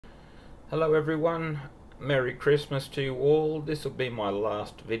Hello everyone, Merry Christmas to you all. This will be my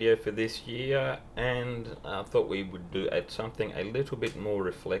last video for this year, and I thought we would add something a little bit more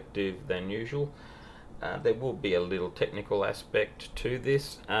reflective than usual. There will be a little technical aspect to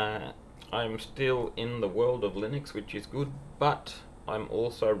this. I'm still in the world of Linux, which is good, but I'm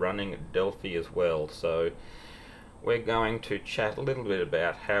also running Delphi as well, so we're going to chat a little bit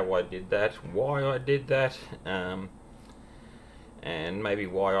about how I did that, why I did that, and maybe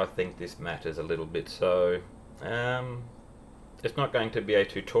why I think this matters a little bit. So it's not going to be a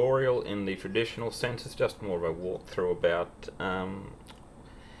tutorial in the traditional sense, it's just more of a walkthrough about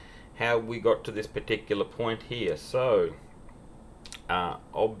how we got to this particular point here. So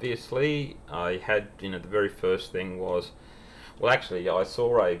obviously I had, the very first thing was, well, actually I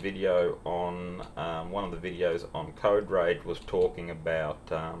saw a video on one of the videos on Code Rage was talking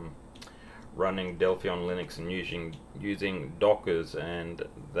about running Delphi-on-Linux and using Dockers, and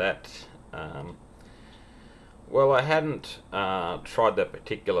that well, I hadn't tried that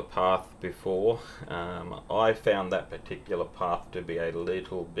particular path before. I found that particular path to be a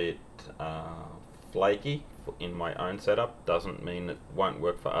little bit flaky in my own setup. Doesn't mean it won't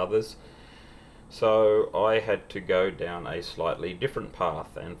work for others. So I had to go down a slightly different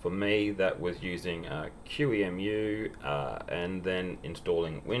path, and for me that was using QEMU and then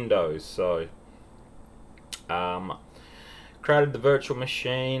installing Windows. So created the virtual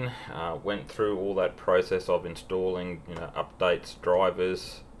machine, went through all that process of installing updates,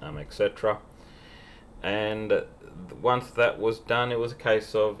 drivers, etc. And once that was done, it was a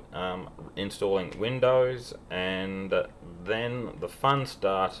case of installing Windows, and then the fun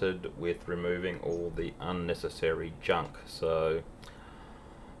started with removing all the unnecessary junk. So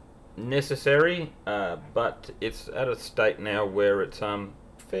necessary, but it's at a state now where it's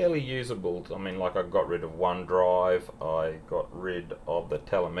fairly usable. I mean, like, I got rid of OneDrive, I got rid of the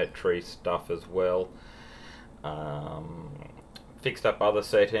telemetry stuff as well, fixed up other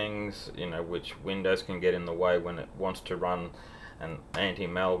settings, which Windows can get in the way when it wants to run an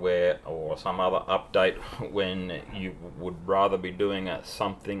anti-malware or some other update when you would rather be doing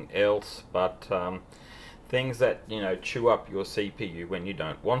something else. But things that chew up your CPU when you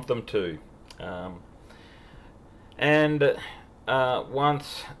don't want them to.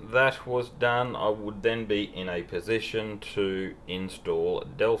 Once that was done, I would then be in a position to install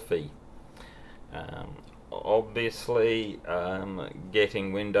Delphi. Obviously,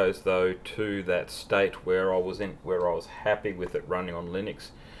 getting Windows though to that state where I was happy with it running on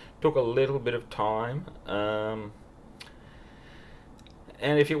Linux took a little bit of time. And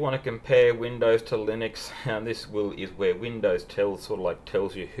if you want to compare Windows to Linux, this is where Windows tells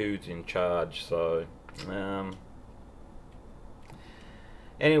you who's in charge. So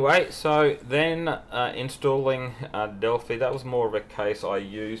anyway, so then installing Delphi, that was more of a case I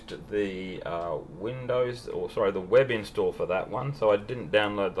used the the web install for that one. So I didn't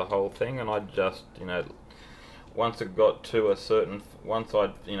download the whole thing, and I just, once it got to a certain, once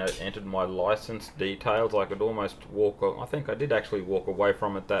I'd entered my license details, I could almost I think I did actually walk away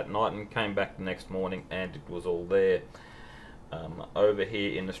from it that night and came back the next morning and it was all there. Over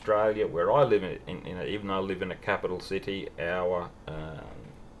here in Australia, where I live even though I live in a capital city, our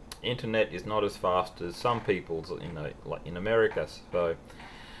internet is not as fast as some people's like in America. So,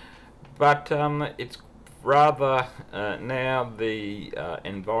 but it's rather now the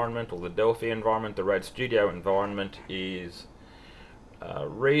environment, or the Delphi environment, the RAD Studio environment, is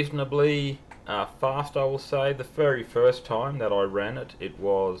reasonably fast, I will say. The very first time that I ran it, it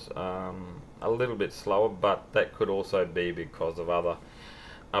was a little bit slower, but that could also be because of other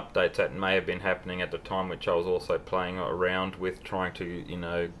updates that may have been happening at the time, which I was also playing around with, trying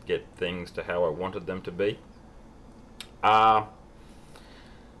to get things to how I wanted them to be. The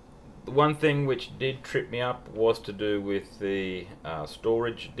one thing which did trip me up was to do with the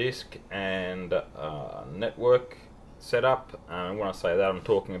storage disk and network setup. And when I say that, I'm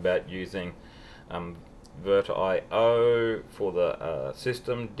talking about using VirtIO for the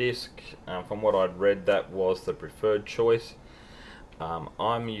system disk. From what I'd read, that was the preferred choice.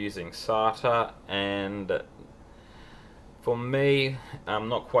 I'm using SATA, and for me, I'm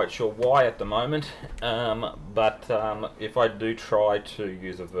not quite sure why at the moment, but if I do try to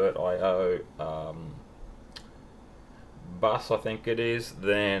use a VirtIO bus, I think it is,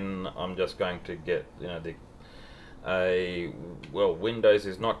 then I'm just going to get Windows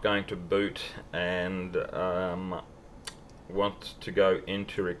is not going to boot, and wants to go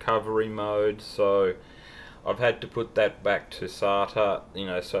into recovery mode. So I've had to put that back to SATA,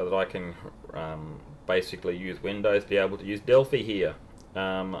 so that I can basically use Windows, be able to use Delphi here.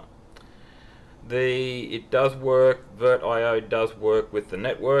 it does work. VirtIO does work with the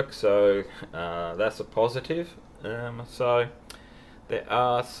network, so that's a positive. So there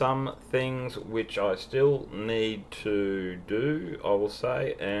are some things which I still need to do, I will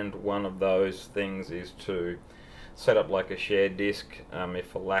say, and one of those things is to set up like a shared disk, if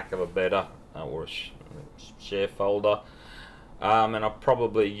for lack of a better, or a share folder, and I'll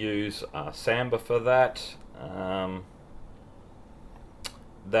probably use Samba for that.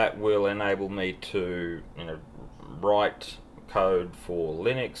 That will enable me to, write code for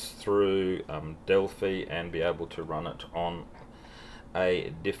Linux through Delphi and be able to run it on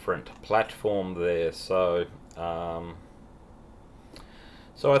a different platform there. So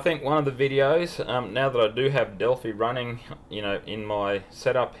so I think one of the videos, now that I do have Delphi running, in my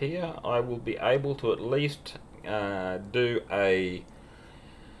setup here, I will be able to at least do a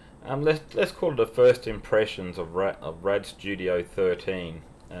let's call it a first impressions of Rad Studio 13.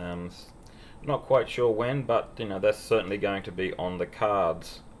 Not quite sure when, but that's certainly going to be on the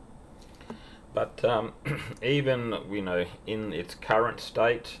cards. But even in its current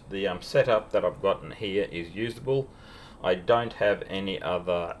state, the setup that I've gotten here is usable. I don't have any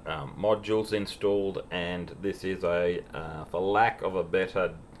other modules installed, and this is a, for lack of a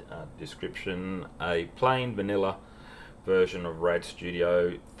better description, a plain vanilla version of Rad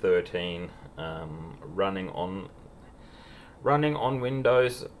Studio 13 running on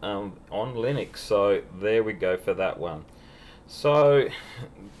Windows on Linux. So there we go for that one. So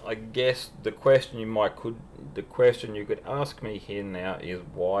I guess the question you could ask me here now is,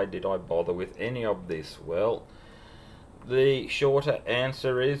 why did I bother with any of this? Well, the shorter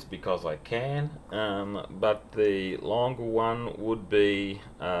answer is because I can, but the longer one would be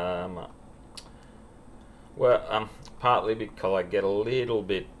partly because I get a little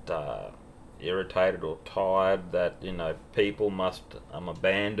bit irritated or tired that people must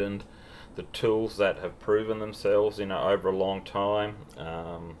abandon the tools that have proven themselves over a long time.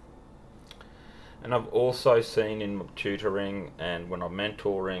 And I've also seen in tutoring and when I'm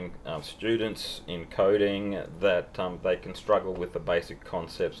mentoring students in coding that they can struggle with the basic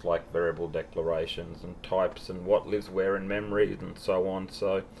concepts like variable declarations and types and what lives where in memory and so on.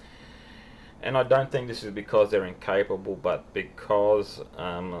 So, and I don't think this is because they're incapable, but because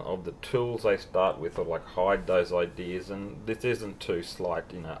of the tools they start with, or like hide those ideas. And this isn't to slight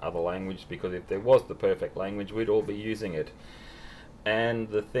other language, because if there was the perfect language, we'd all be using it. And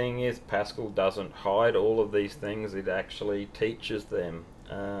the thing is, Pascal doesn't hide all of these things, it actually teaches them.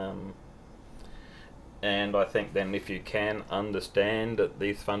 And I think then if you can understand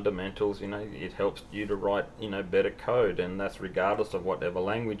these fundamentals, it helps you to write better code, and that's regardless of whatever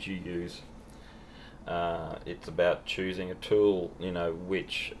language you use. It's about choosing a tool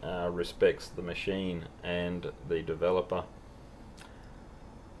which respects the machine and the developer.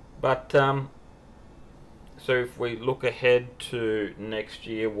 But so if we look ahead to next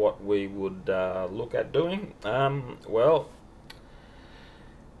year, what we would look at doing, well,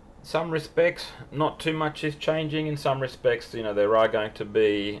 some respects not too much is changing. In some respects, there are going to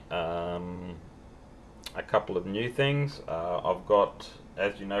be a couple of new things. I've got,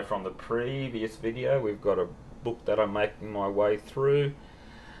 as you know from the previous video, we've got a book that I'm making my way through.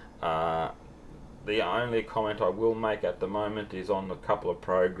 The only comment I will make at the moment is on a couple of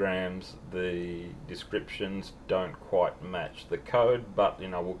programs. The descriptions don't quite match the code, but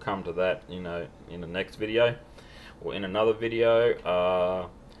we'll come to that in the next video or in another video.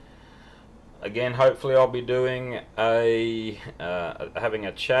 Again, hopefully I'll be doing having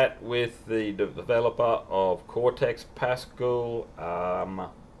a chat with the developer of Cortex Pascal.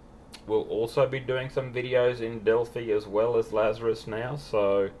 We'll also be doing some videos in Delphi as well as Lazarus now,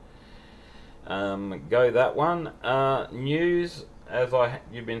 so go that one. News, as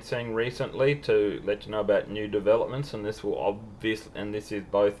you've been seeing recently, to let you know about new developments, and this will this is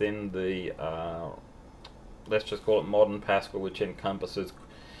both in the let's just call it modern Pascal, which encompasses,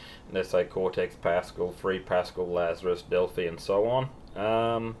 let's say, Cortex Pascal, Free Pascal, Lazarus, Delphi, and so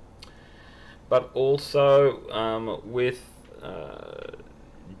on. But also with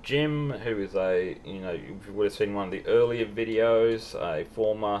Jim, who is you would have seen one of the earlier videos, a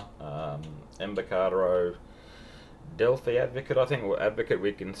former Embocado Delphi advocate, I think, or advocate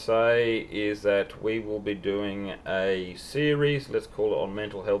we can say, is that we will be doing a series, let's call it, on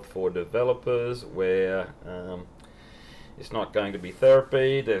mental health for developers, where it's not going to be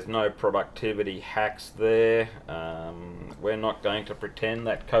therapy, there's no productivity hacks there. We're not going to pretend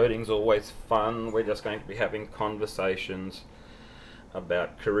that coding's always fun, we're just going to be having conversations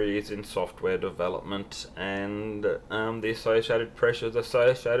about careers in software development and the associated pressures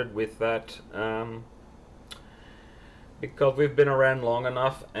associated with that. because we've been around long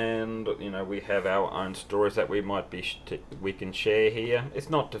enough, and you know, we have our own stories that we can share here. It's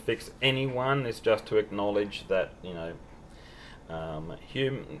not to fix anyone, it's just to acknowledge that, you know,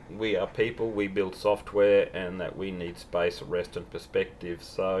 we are people, we build software, and that we need space, rest and perspective.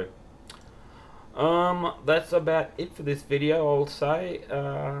 So that's about it for this video, I'll say.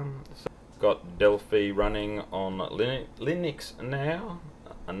 Got Delphi running on Linux now.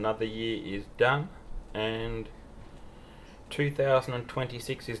 Another year is done, and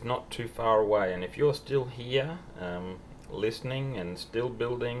 2026 is not too far away. And if you're still here listening and still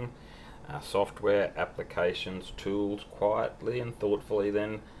building software, applications, tools quietly and thoughtfully,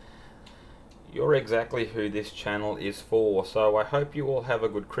 then you're exactly who this channel is for. So I hope you all have a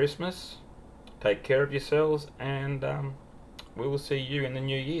good Christmas, take care of yourselves, and we will see you in the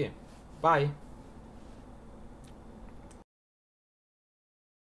new year. Bye.